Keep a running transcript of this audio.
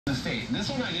State. This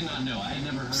one I did not know. I had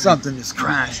never heard. Something just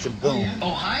crashed and boom.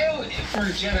 Ohio for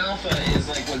Gen Alpha is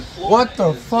like what Florida. What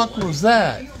the fuck was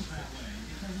that?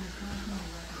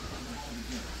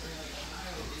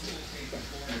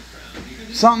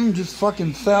 Something just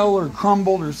fucking fell or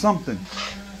crumbled or something.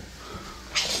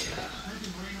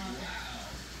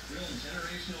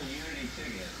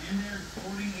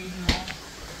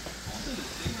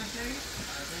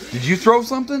 Did you throw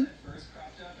something?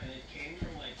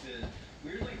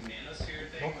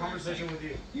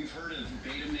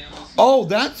 Oh,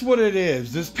 that's what it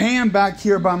is. This pan back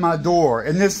here by my door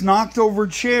and this knocked over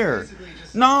chair.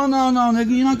 No,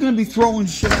 nigga, you're not gonna be throwing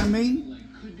shit at me.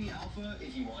 Could be alpha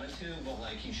if you wanted to, but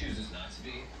like he chooses not to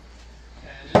be.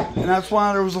 And that's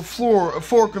why there was a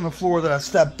fork on the floor that I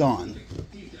stepped on.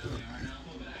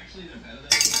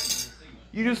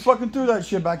 You just fucking threw that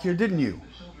shit back here, didn't you?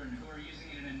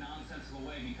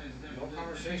 No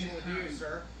conversation with you,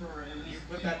 sir. You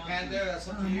put that pan there, that's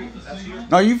up to you. That's your...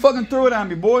 No, you fucking threw it at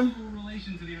me, boy.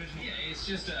 Yeah, it's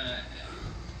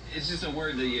just a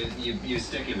word that you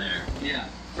stick in there. Yeah,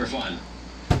 for fun.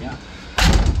 Yeah.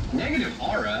 Negative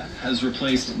aura has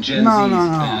replaced Gen Z's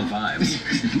bad vibes.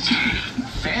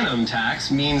 Phantom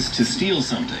tax means to steal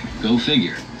something. Go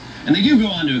figure. And they do go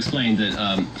on to explain that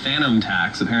phantom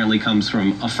tax apparently comes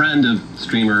from a friend of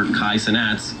streamer Kai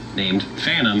Cenat's named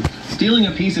Phantom stealing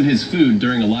a piece of his food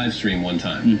during a live stream one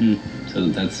time. Mm-hmm. So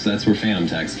that's where phantom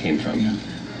tax came from. Yeah.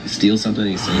 You steal something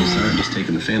and you say, sorry, just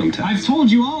taking the phantom tax. I've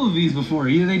told you all of these before.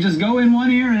 They just go in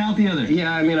one ear and out the other.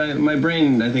 Yeah, I mean, my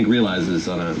brain, I think, realizes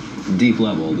on a deep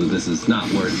level that this is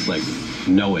not worth, like,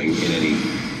 knowing in any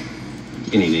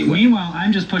way. Meanwhile,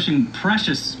 I'm just pushing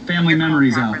precious family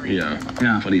memories out. Yeah.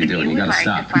 What are you doing? You gotta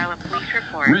stop.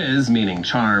 Riz, meaning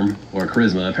charm or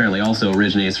charisma, apparently also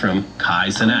originates from Kai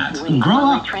Cenat.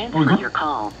 Grow up. Transfer your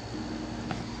call.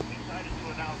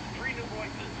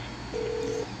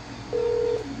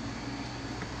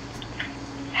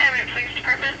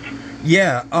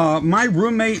 Yeah, my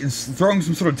roommate is throwing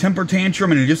some sort of temper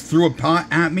tantrum and he just threw a pot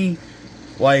at me.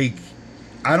 Like,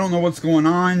 I don't know what's going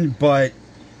on, but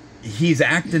he's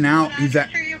acting out. He's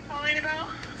at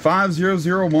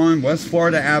 5001 West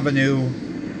Florida Avenue,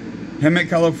 Hemet,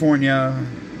 California,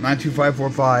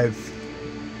 92545.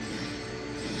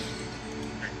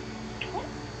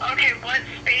 Okay, what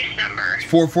space number? It's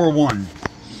 441.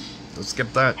 Let's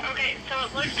skip that. Okay, so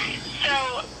it looks...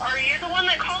 So, are you the one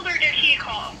that called or did he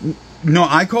call? No,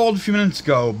 I called a few minutes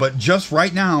ago, but just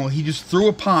right now, he just threw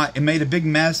a pot and made a big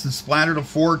mess and splattered a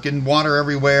fork and water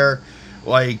everywhere.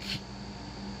 Like...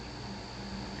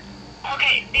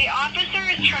 Okay, the officer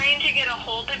is trying to get a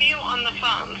hold of you on the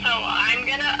phone, so I'm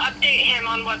going to update him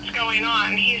on what's going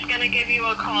on. He's going to give you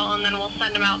a call, and then we'll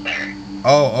send him out there.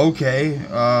 Oh, okay.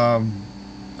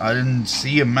 I didn't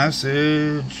see a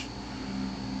message.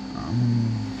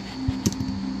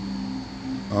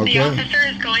 Okay. The officer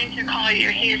is going to call you.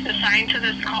 He is assigned to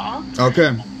this call.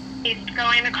 Okay. He's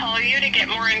going to call you to get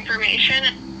more information.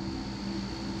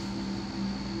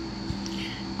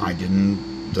 I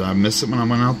didn't... Did I miss it when I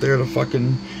went out there to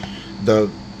fucking...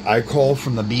 I called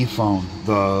from the B phone.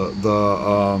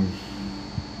 The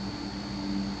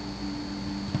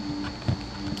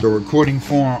recording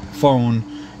phone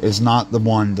is not the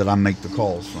one that I make the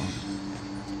calls from.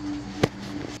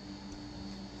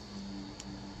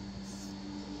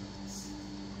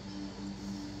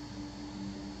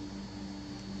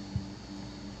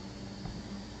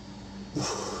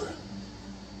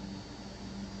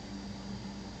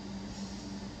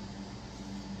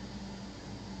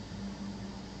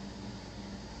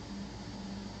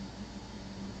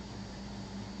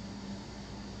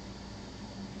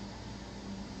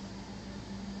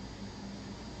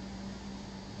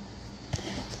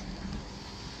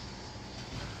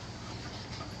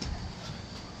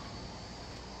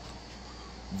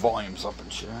 Volume's up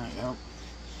and shit, yep.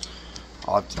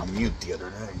 I'll have to mute the other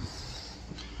day.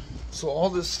 So all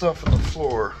this stuff on the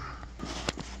floor.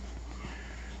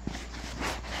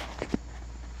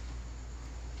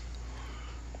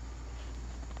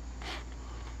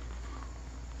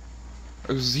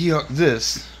 There's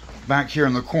this back here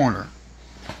in the corner.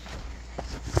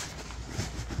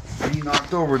 And he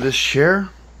knocked over this chair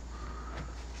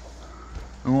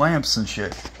and lamps and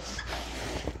shit.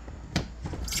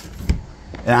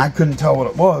 And I couldn't tell what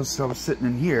it was, so I was sitting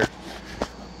in here.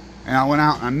 And I went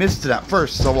out and I missed it at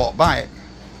first, so I walked by it.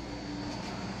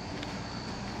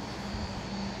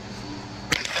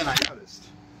 And I noticed.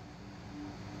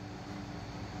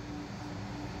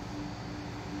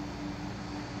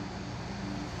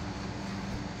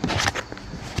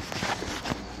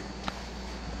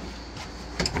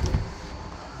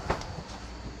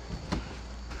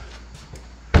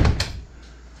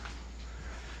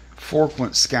 fork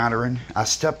went scattering. I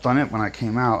stepped on it when I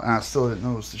came out, and I still didn't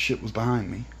notice the shit was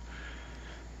behind me.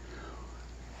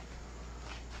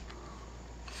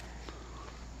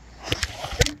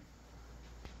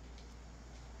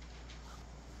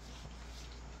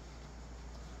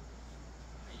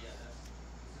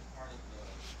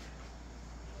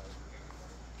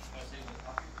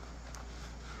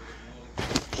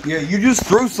 Yeah, you just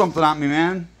threw something at me,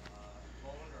 man.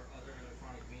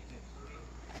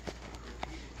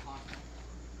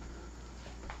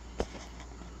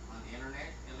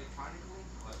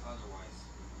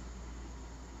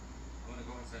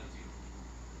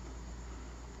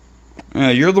 Yeah,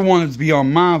 you're the one that's be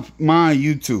on my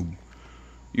YouTube.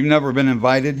 You've never been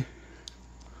invited. In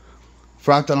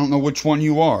fact, I don't know which one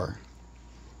you are.